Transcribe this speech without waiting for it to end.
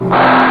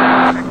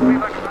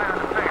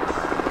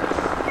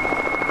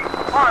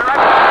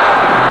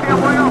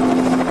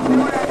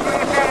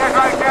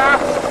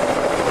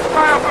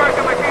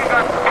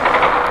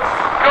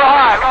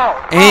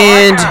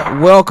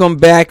And welcome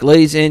back,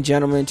 ladies and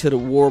gentlemen, to the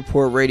War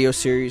Report radio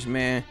series,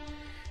 man.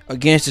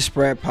 Against the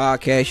Spread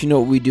podcast. You know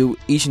what we do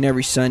each and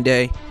every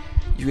Sunday.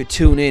 You can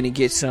tune in and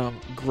get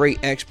some great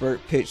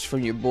expert picks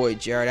from your boy,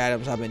 Jared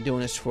Adams. I've been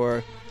doing this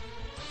for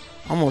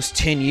almost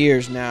 10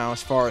 years now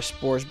as far as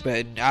sports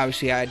betting.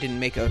 Obviously, I didn't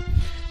make a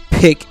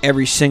pick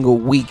every single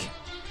week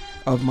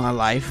of my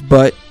life,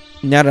 but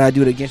now that I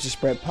do the Against the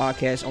Spread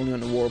podcast only on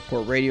the War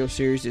Report radio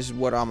series, this is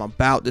what I'm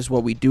about. This is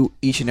what we do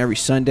each and every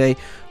Sunday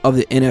of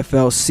the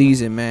NFL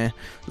season, man.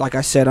 Like I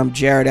said, I'm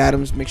Jared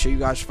Adams. Make sure you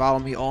guys follow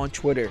me on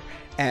Twitter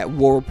at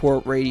War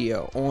Report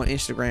Radio, on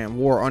Instagram,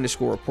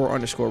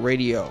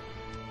 War_Report_radio.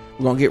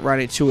 We're going to get right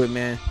into it,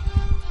 man.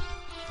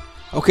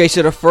 Okay,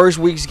 so the first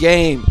week's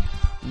game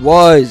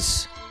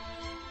was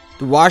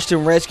the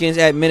Washington Redskins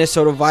at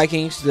Minnesota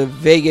Vikings. The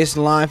Vegas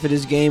line for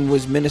this game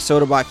was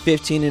Minnesota by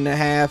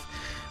 15.5.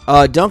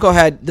 Dunko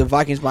had the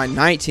Vikings by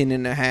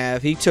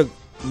 19.5. He took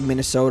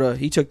Minnesota.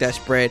 He took that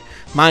spread.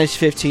 Minus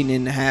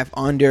 15.5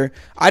 under.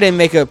 I didn't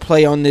make a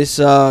play on this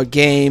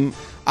game.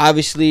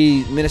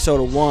 Obviously,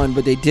 Minnesota won,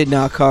 but they did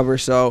not cover.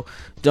 So,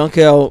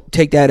 Dunko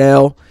take that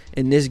L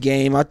in this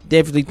game. I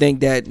definitely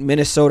think that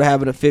Minnesota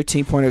having a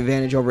 15-point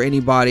advantage over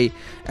anybody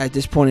at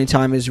this point in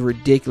time is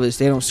ridiculous.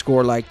 They don't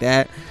score like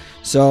that.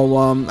 So,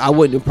 I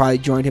wouldn't have probably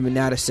joined him in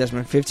that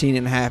assessment.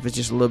 15.5 is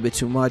just a little bit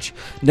too much.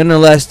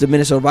 Nonetheless, the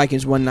Minnesota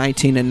Vikings won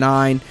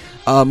 19-9.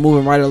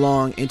 Moving right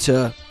along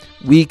into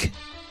week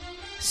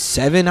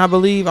 7, I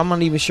believe. I'm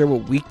not even sure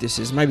what week this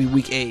is. It might be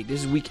week 8. This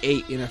is week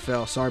 8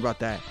 NFL. Sorry about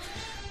that.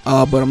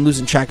 But I'm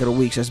losing track of the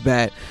weeks. That's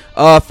bad.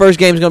 First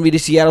game is going to be the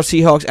Seattle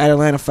Seahawks at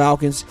Atlanta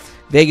Falcons.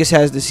 Vegas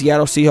has the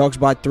Seattle Seahawks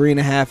by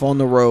 3.5 on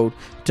the road.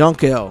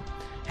 Dunkel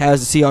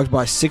has the Seahawks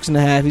by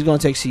 6.5. He's going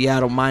to take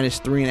Seattle minus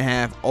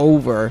 3.5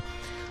 over.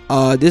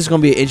 This is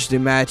going to be an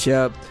interesting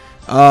matchup.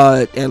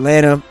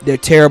 Atlanta, they're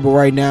terrible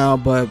right now,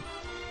 but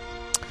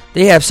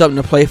they have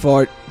something to play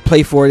for.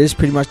 This is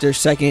pretty much their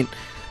second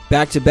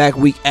back-to-back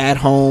week at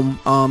home.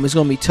 It's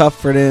going to be tough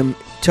for them.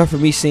 Tough for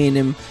me seeing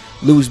them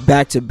lose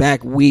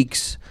back-to-back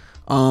weeks.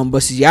 But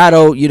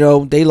Seattle,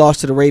 they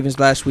lost to the Ravens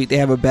last week. They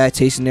have a bad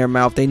taste in their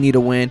mouth. They need a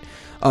win.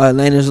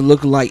 Atlanta's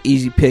looking like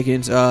easy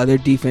pickings. Their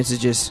defense is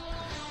just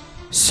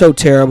so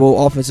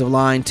terrible. Offensive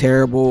line,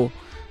 terrible.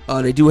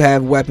 They do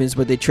have weapons,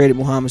 but they traded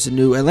Mohamed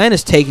Sanu.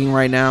 Atlanta's taking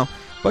right now,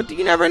 but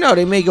you never know.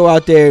 They may go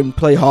out there and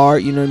play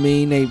hard. You know what I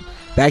mean? They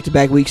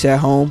back-to-back weeks at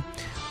home.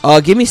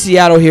 Give me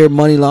Seattle here,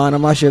 money line.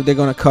 I'm not sure if they're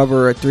going to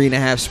cover a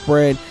 3.5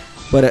 spread,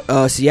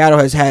 but Seattle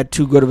has had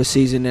too good of a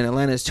season, and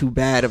Atlanta is too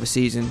bad of a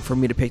season for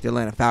me to pick the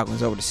Atlanta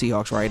Falcons over the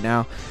Seahawks right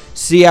now.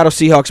 Seattle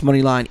Seahawks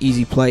money line,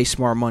 easy play,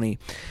 smart money.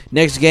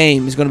 Next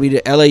game is going to be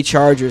the LA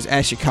Chargers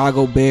at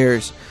Chicago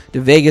Bears. The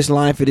Vegas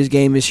line for this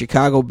game is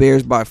Chicago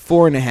Bears by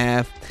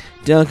 4.5.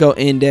 Dunko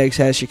Index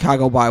has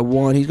Chicago by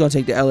 1. He's going to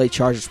take the LA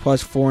Chargers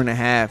plus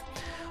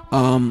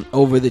 4.5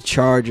 over the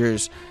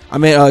Chargers.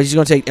 He's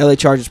going to take LA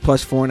Chargers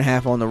plus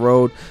 4.5 on the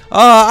road.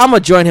 I'm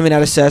going to join him in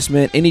that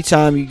assessment.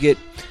 Anytime you get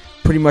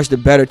pretty much the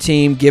better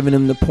team giving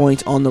them the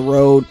points on the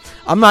road.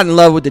 I'm not in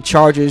love with the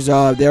Chargers.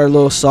 They're a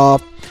little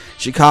soft.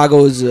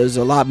 Chicago is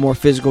a lot more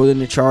physical than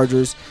the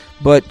Chargers.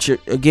 But,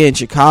 again,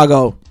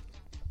 Chicago,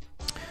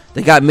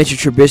 they got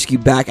Mitchell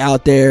Trubisky back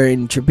out there,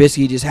 and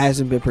Trubisky just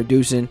hasn't been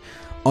producing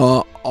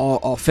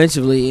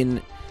offensively, and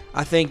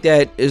I think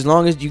that as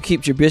long as you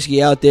keep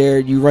Trubisky out there,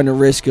 you run the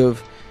risk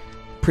of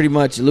pretty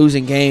much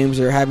losing games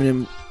or having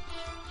them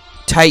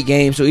tight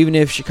games. So even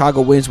if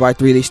Chicago wins by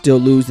 3, they still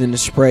lose in the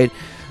spread.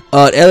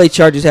 LA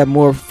Chargers have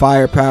more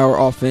firepower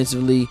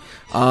offensively,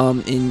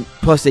 and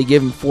plus they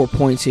give them 4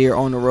 points here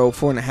on the road,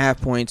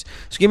 4.5 points.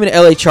 So give me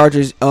the LA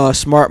Chargers,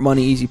 smart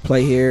money, easy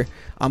play here.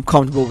 I'm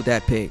comfortable with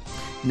that pick.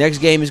 Next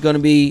game is going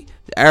to be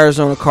the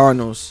Arizona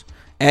Cardinals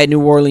at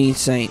New Orleans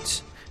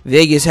Saints.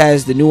 Vegas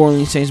has the New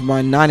Orleans Saints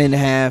by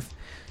 9.5.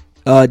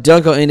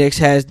 Dunko Index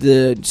has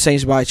the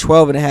Saints by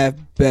 12.5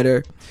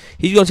 better.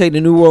 He's going to take the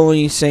New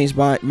Orleans Saints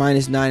by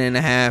minus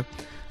 9.5.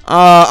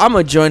 I'm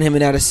going to join him in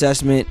that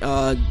assessment.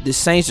 The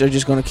Saints are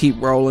just going to keep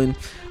rolling.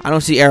 I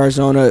don't see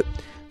Arizona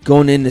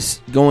going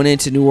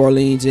into New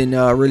Orleans and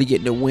really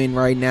getting a win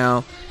right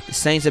now. The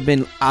Saints have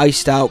been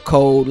iced out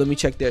cold. Let me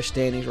check their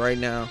standings right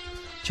now.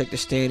 Check the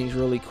standings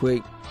really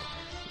quick.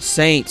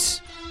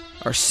 Saints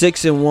are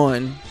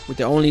 6-1, with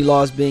the only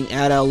loss being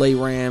at LA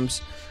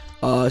Rams.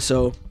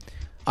 So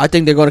I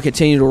think they're going to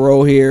continue to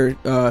roll here.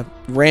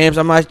 Rams,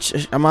 I'm not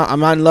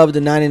in love with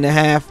the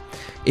 9.5.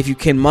 If you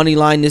can money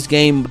line this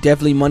game,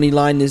 definitely money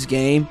line this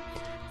game.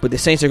 But the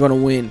Saints are going to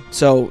win,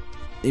 so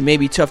it may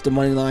be tough to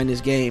money line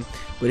this game.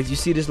 But if you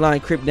see this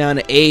line creep down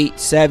to 8,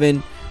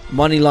 7,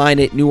 money line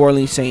it. New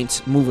Orleans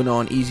Saints moving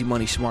on, easy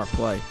money, smart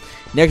play.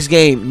 Next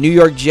game, New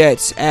York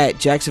Jets at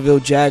Jacksonville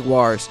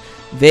Jaguars.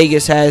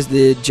 Vegas has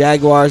the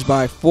Jaguars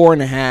by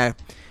 4.5.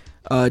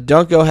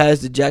 Dunko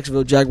has the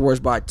Jacksonville Jaguars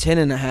by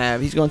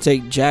 10.5. He's going to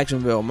take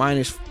Jacksonville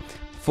minus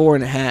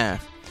 4.5.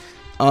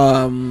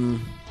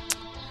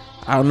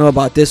 I don't know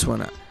about this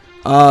one.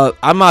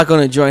 I'm not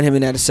going to join him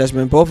in that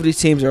assessment. Both of these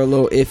teams are a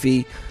little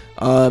iffy.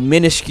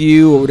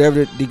 Miniscue, or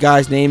whatever the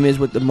guy's name is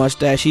with the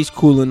mustache, he's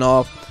cooling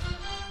off.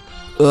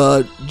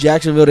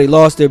 Jacksonville, they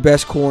lost their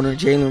best corner,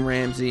 Jalen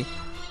Ramsey.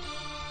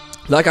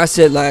 Like I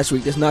said last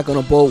week, that's not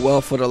going to bode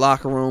well for the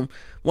locker room.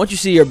 Once you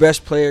see your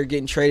best player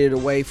getting traded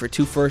away for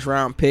 2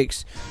 first-round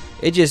picks,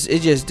 it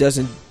just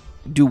doesn't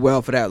do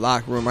well for that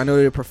locker room. I know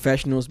they're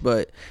professionals,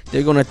 but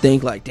they're going to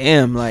think like,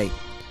 damn, like,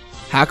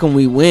 how can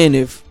we win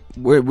if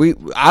we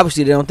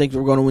obviously they don't think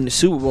we're going to win the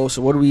Super Bowl,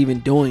 so what are we even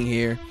doing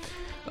here?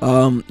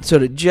 So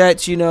the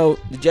Jets, the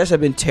Jets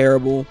have been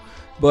terrible,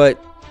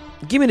 but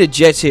give me the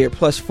Jets here,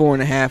 plus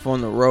 4.5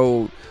 on the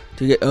road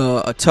to get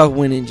a tough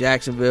win in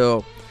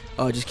Jacksonville.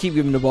 Just keep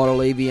giving the ball to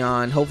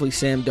Le'Veon. Hopefully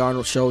Sam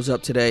Darnold shows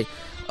up today,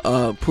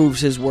 proves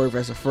his worth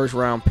as a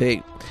first-round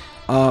pick.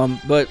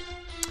 But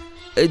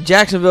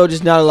Jacksonville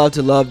just not allowed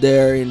to love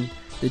there, and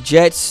the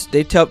Jets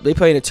they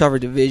play in a tougher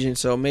division,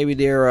 so maybe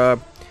they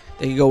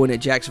can go into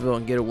Jacksonville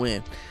and get a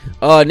win.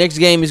 Next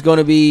game is going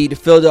to be the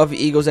Philadelphia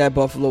Eagles at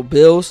Buffalo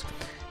Bills.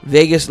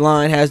 Vegas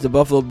line has the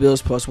Buffalo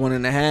Bills plus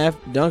 1.5.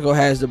 Dunko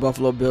has the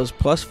Buffalo Bills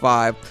plus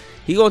 5.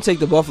 He's going to take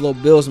the Buffalo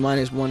Bills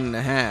minus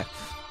 1.5.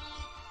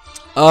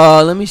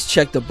 Let me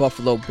check the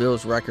Buffalo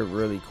Bills record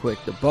really quick.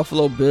 The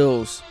Buffalo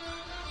Bills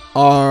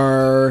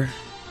are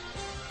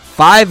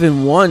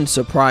 5-1,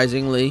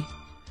 surprisingly,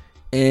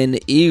 and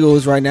the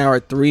Eagles right now are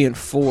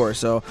 3-4.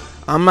 So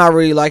I'm not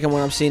really liking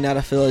what I'm seeing out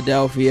of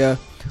Philadelphia.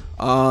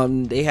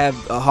 They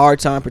have a hard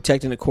time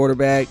protecting the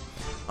quarterback.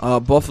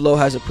 Buffalo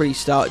has a pretty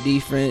stout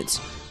defense.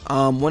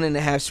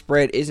 1.5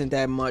 spread isn't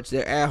that much.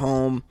 They're at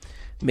home.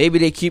 Maybe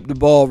they keep the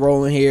ball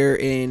rolling here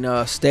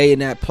and stay in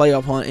that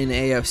playoff hunt in the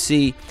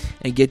AFC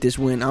and get this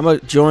win. I'm going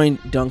to join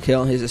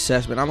Dunkel in his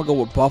assessment. I'm going to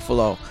go with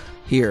Buffalo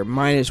here,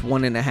 minus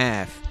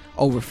 1.5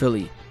 over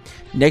Philly.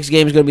 Next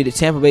game is going to be the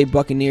Tampa Bay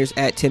Buccaneers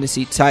at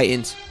Tennessee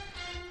Titans.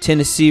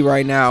 Tennessee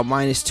right now,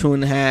 minus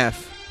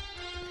 2.5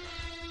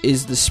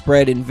 is the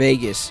spread in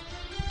Vegas.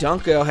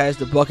 Dunkel has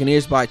the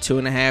Buccaneers by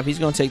 2.5. He's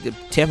going to take the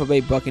Tampa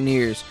Bay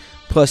Buccaneers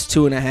plus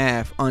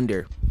 2.5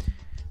 under.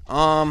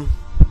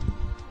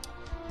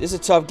 This is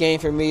a tough game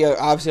for me.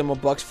 Obviously, I'm a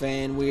Bucs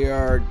fan. We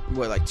are,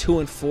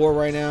 2-4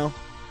 right now?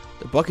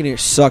 The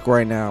Buccaneers suck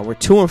right now. We're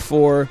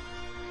 2-4.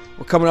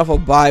 We're coming off a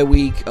bye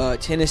week.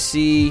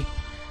 Tennessee,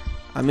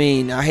 I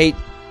hate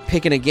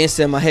picking against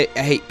them. I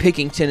hate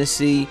picking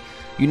Tennessee.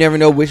 You never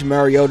know which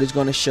Mariota is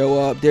going to show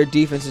up. Their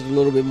defense is a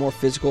little bit more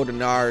physical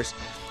than ours.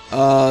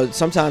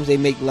 Sometimes they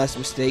make less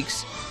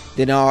mistakes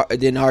than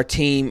our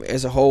team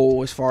as a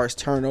whole as far as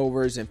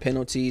turnovers and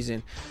penalties.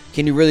 And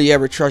can you really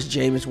ever trust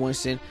Jameis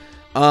Winston?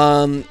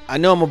 I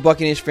know I'm a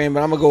Buccaneers fan,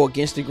 but I'm going to go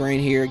against the grain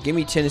here. Give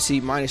me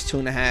Tennessee minus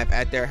 2.5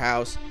 at their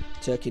house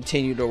to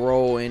continue to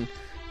roll. And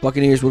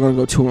Buccaneers, we're going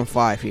to go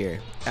 2-5 here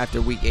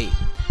after week 8.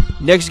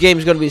 Next game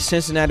is going to be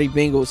Cincinnati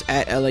Bengals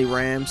at LA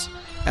Rams.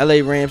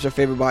 LA Rams are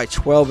favored by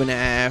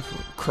 12.5.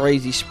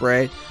 Crazy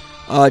spread.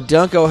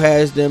 Dunko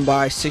has them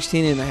by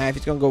 16.5.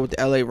 He's going to go with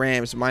the LA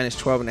Rams minus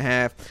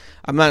 12.5.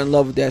 I'm not in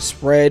love with that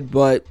spread,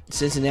 but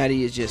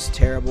Cincinnati is just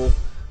terrible.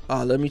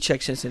 Let me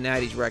check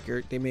Cincinnati's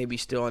record. They may be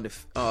still on the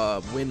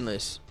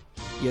winless.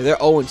 Yeah, they're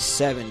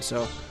 0-7,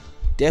 so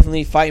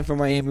definitely fighting for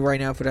Miami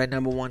right now for that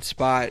number 1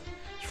 spot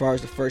as far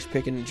as the first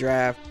pick in the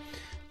draft.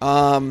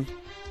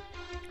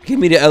 Give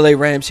me the LA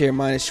Rams here,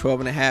 minus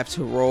 12.5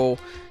 to roll.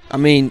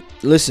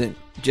 Listen,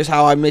 just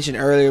how I mentioned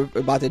earlier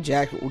about the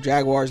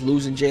Jaguars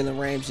losing Jalen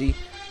Ramsey.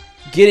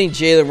 Getting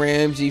Jalen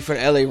Ramsey for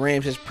the LA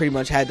Rams has pretty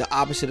much had the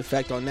opposite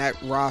effect on that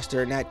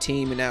roster and that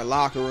team and that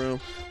locker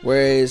room.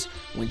 Whereas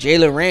when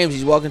Jalen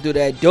Ramsey's walking through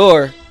that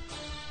door,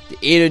 the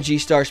energy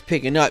starts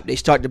picking up. They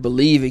start to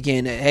believe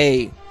again that,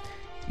 hey,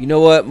 you know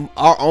what?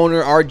 Our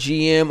owner, our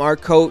GM, our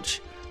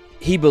coach,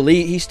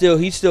 he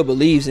still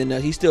believes in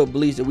us. He still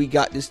believes that we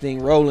got this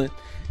thing rolling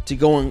to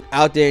going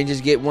out there and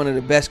just get one of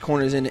the best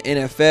corners in the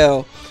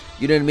NFL.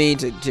 You know what I mean?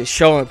 To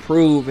show and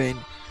prove and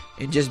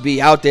just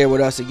be out there with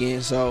us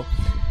again. So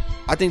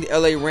I think the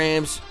LA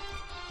Rams,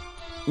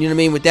 you know what I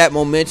mean, with that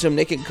momentum,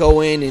 they can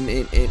go in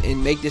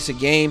and make this a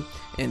game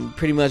and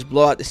pretty much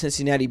blow out the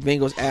Cincinnati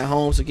Bengals at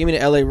home. So give me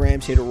the LA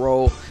Rams here to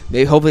roll.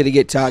 Maybe hopefully to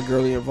get Todd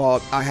Gurley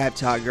involved. I have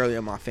Todd Gurley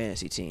on my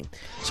fantasy team.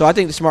 So I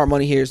think the smart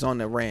money here is on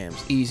the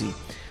Rams. Easy.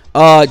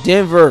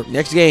 Denver,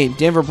 next game.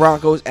 Denver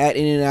Broncos at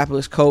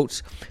Indianapolis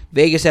Colts.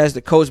 Vegas has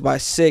the Colts by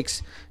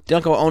 6.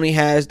 Dunkel only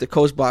has the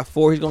Colts by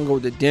 4. He's going to go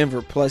with the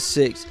Denver plus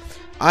 6.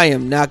 I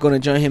am not going to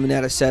join him in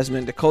that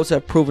assessment. The Colts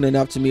have proven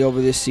enough to me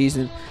over this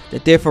season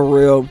that they're for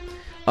real.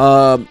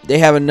 They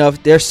have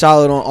enough. They're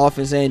solid on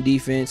offense and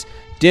defense.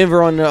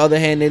 Denver, on the other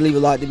hand, they leave a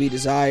lot to be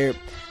desired.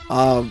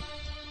 They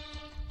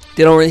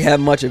don't really have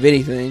much of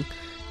anything.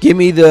 Give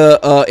me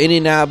the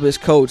Indianapolis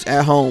Colts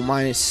at home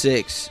minus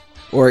 6.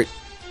 Or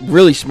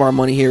really smart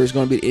money here is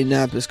going to be the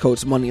Indianapolis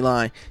Colts money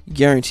line.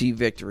 Guaranteed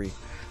victory.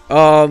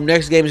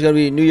 Next game is going to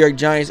be the New York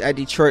Giants at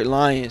Detroit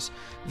Lions.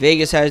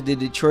 Vegas has the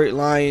Detroit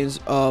Lions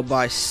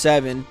by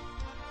 7.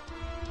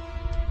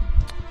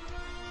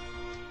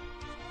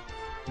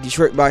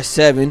 Detroit by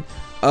 7.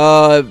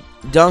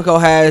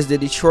 Dunkel has the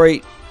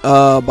Detroit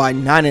by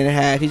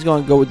 9.5. He's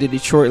going to go with the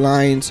Detroit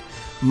Lions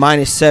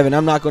minus 7.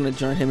 I'm not going to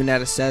join him in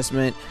that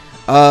assessment.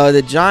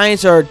 The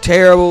Giants are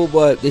terrible,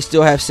 but they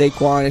still have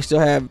Saquon. They still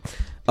have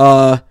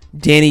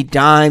Danny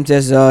Dimes,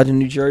 as the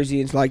New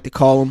Jerseyans like to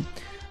call him,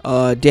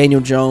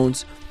 Daniel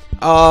Jones.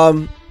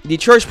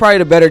 Detroit's probably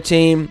the better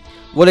team.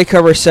 Will they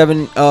cover a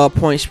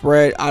 7-point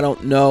spread? I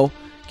don't know.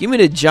 Give me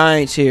the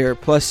Giants here,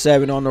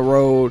 +7 on the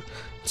road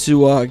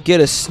to get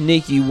a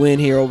sneaky win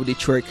here over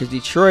Detroit. Because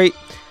Detroit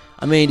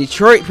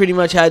pretty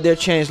much had their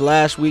chance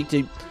last week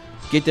to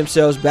get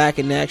themselves back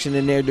in action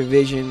in their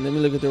division. Let me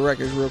look at the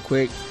records real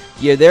quick.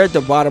 Yeah, they're at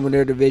the bottom of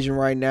their division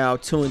right now,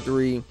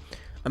 2-3.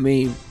 I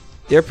mean,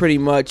 they're pretty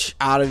much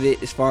out of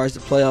it as far as the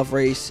playoff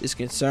race is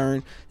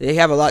concerned. They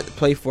have a lot to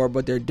play for,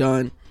 but they're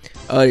done.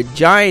 The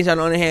Giants, on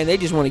the other hand, they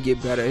just want to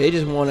get better. They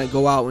just want to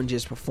go out and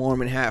just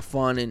perform and have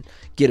fun and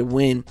get a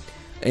win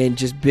and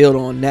just build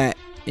on that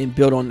and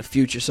build on the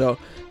future. So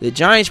the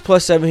Giants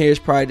 +7 here is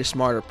probably the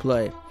smarter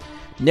play.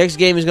 Next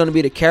game is going to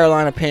be the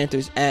Carolina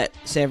Panthers at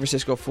San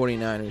Francisco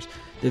 49ers.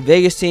 The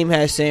Vegas team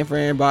has San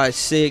Fran by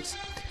 6.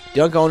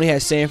 Dunk only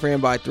has San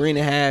Fran by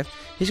 3.5.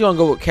 He's going to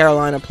go with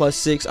Carolina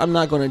 +6. I'm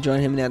not going to join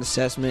him in that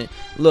assessment.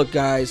 Look,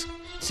 guys,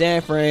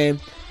 San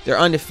Fran, they're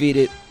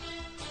undefeated.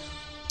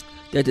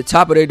 They're at the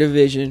top of their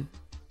division.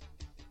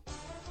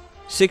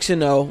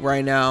 6-0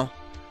 right now.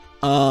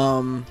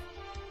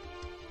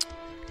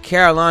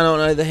 Carolina, on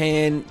the other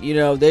hand,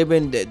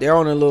 they're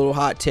on a little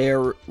hot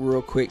tear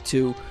real quick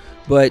too.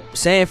 But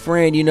San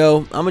Fran,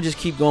 I'm going to just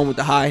keep going with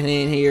the high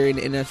hand here in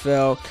the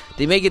NFL.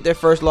 They may get their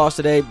first loss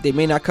today. They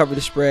may not cover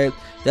the spread.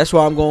 That's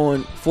why I'm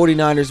going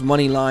 49ers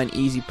money line,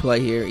 easy play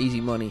here, easy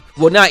money.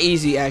 Well, not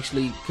easy,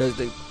 actually, because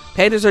the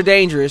Panthers are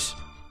dangerous.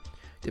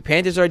 I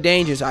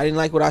didn't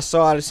like what I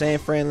saw out of San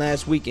Fran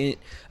last weekend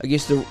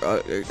against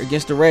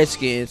the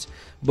Redskins.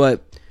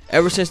 But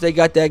ever since they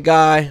got that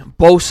guy,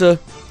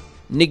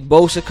 Nick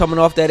Bosa, coming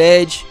off that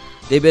edge,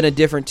 they've been a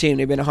different team.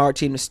 They've been a hard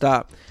team to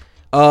stop.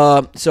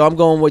 So I'm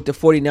going with the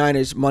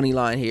 49ers money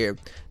line here.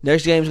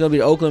 Next game is going to be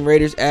the Oakland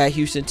Raiders at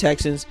Houston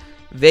Texans.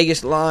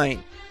 Vegas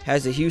line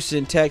has the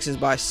Houston Texans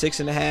by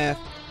 6.5.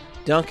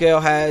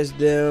 Dunkel has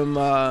them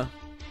by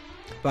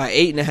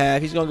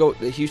 8.5. He's going to go with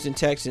the Houston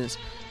Texans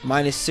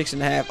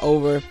 -6.5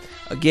 over.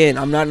 Again,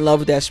 I'm not in love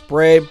with that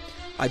spread.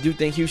 I do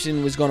think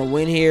Houston was going to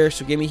win here,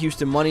 so give me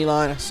Houston money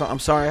line. I'm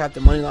sorry I have to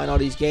money line all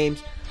these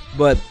games,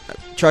 but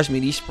trust me,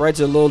 these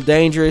spreads are a little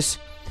dangerous.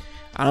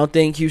 I don't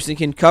think Houston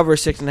can cover a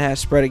 6.5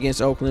 spread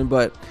against Oakland,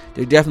 but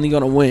they're definitely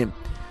going to win.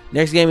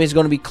 Next game is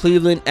going to be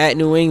Cleveland at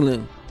New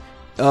England.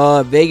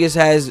 Vegas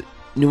has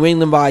New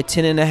England by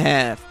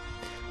 10.5.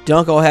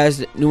 Dunkel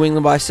has New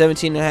England by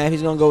 17.5.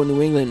 He's going to go with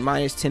New England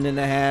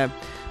 -10.5.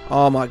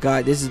 Oh, my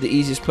God. This is the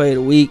easiest play of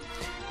the week.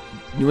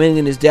 New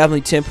England is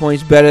definitely 10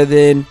 points better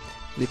than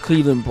the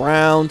Cleveland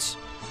Browns.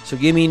 So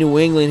give me New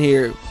England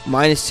here,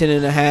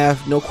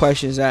 -10.5. No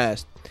questions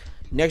asked.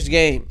 Next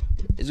game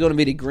is going to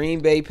be the Green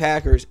Bay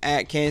Packers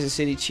at Kansas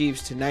City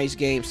Chiefs. Tonight's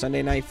game,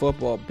 Sunday Night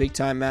Football,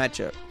 big-time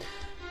matchup.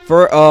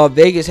 For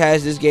Vegas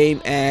has this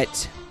game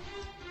at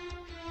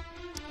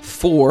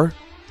 4,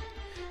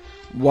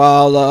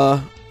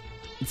 while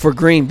for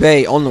Green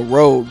Bay on the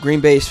road, Green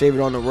Bay is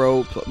favored on the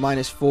road,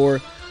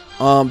 -4.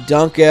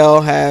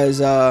 Dunkel has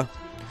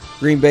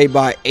Green Bay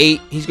by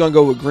 8. He's going to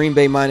go with Green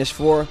Bay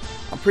 -4.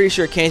 I'm pretty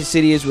sure Kansas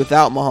City is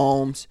without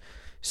Mahomes.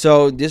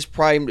 So this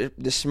probably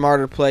the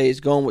smarter play is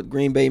going with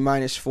Green Bay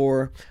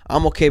 -4.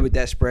 I'm okay with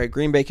that spread.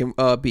 Green Bay can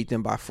beat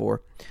them by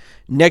 4.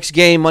 Next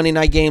game, Monday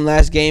night game,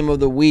 last game of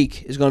the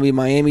week, is going to be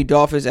Miami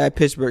Dolphins at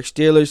Pittsburgh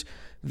Steelers.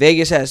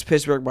 Vegas has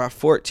Pittsburgh by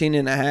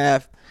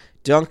 14.5.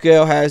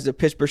 Dunkel has the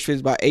Pittsburgh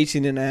Steelers by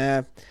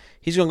 18.5.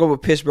 He's going to go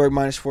with Pittsburgh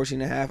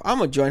 -14.5. I'm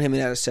going to join him in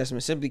that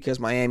assessment simply because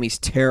Miami's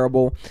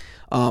terrible.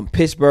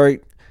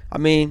 Pittsburgh, I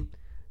mean,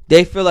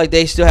 they feel like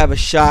they still have a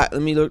shot.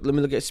 Let me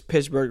look at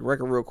Pittsburgh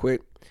record real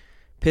quick.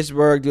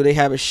 Pittsburgh, do they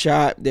have a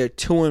shot? They're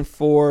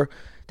 2-4.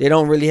 They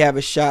don't really have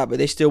a shot, but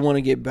they still want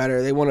to get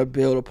better. They want to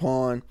build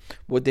upon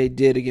what they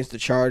did against the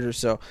Chargers.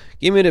 So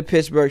give me the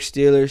Pittsburgh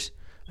Steelers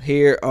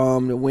here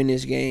to win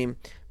this game.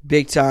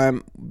 Big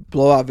time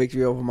blowout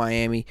victory over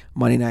Miami,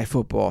 Monday Night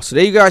Football. So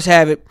there you guys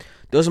have it.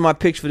 Those are my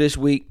picks for this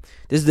week.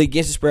 This is the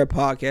Against the Spread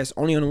podcast,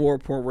 only on the War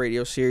Report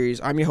radio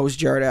series. I'm your host,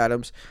 Jared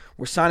Adams.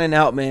 We're signing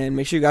out, man.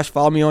 Make sure you guys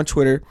follow me on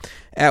Twitter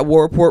at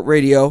War Report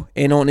Radio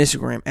and on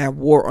Instagram at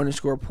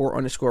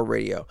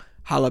War_Report_Radio.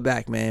 Holla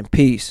back, man.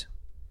 Peace.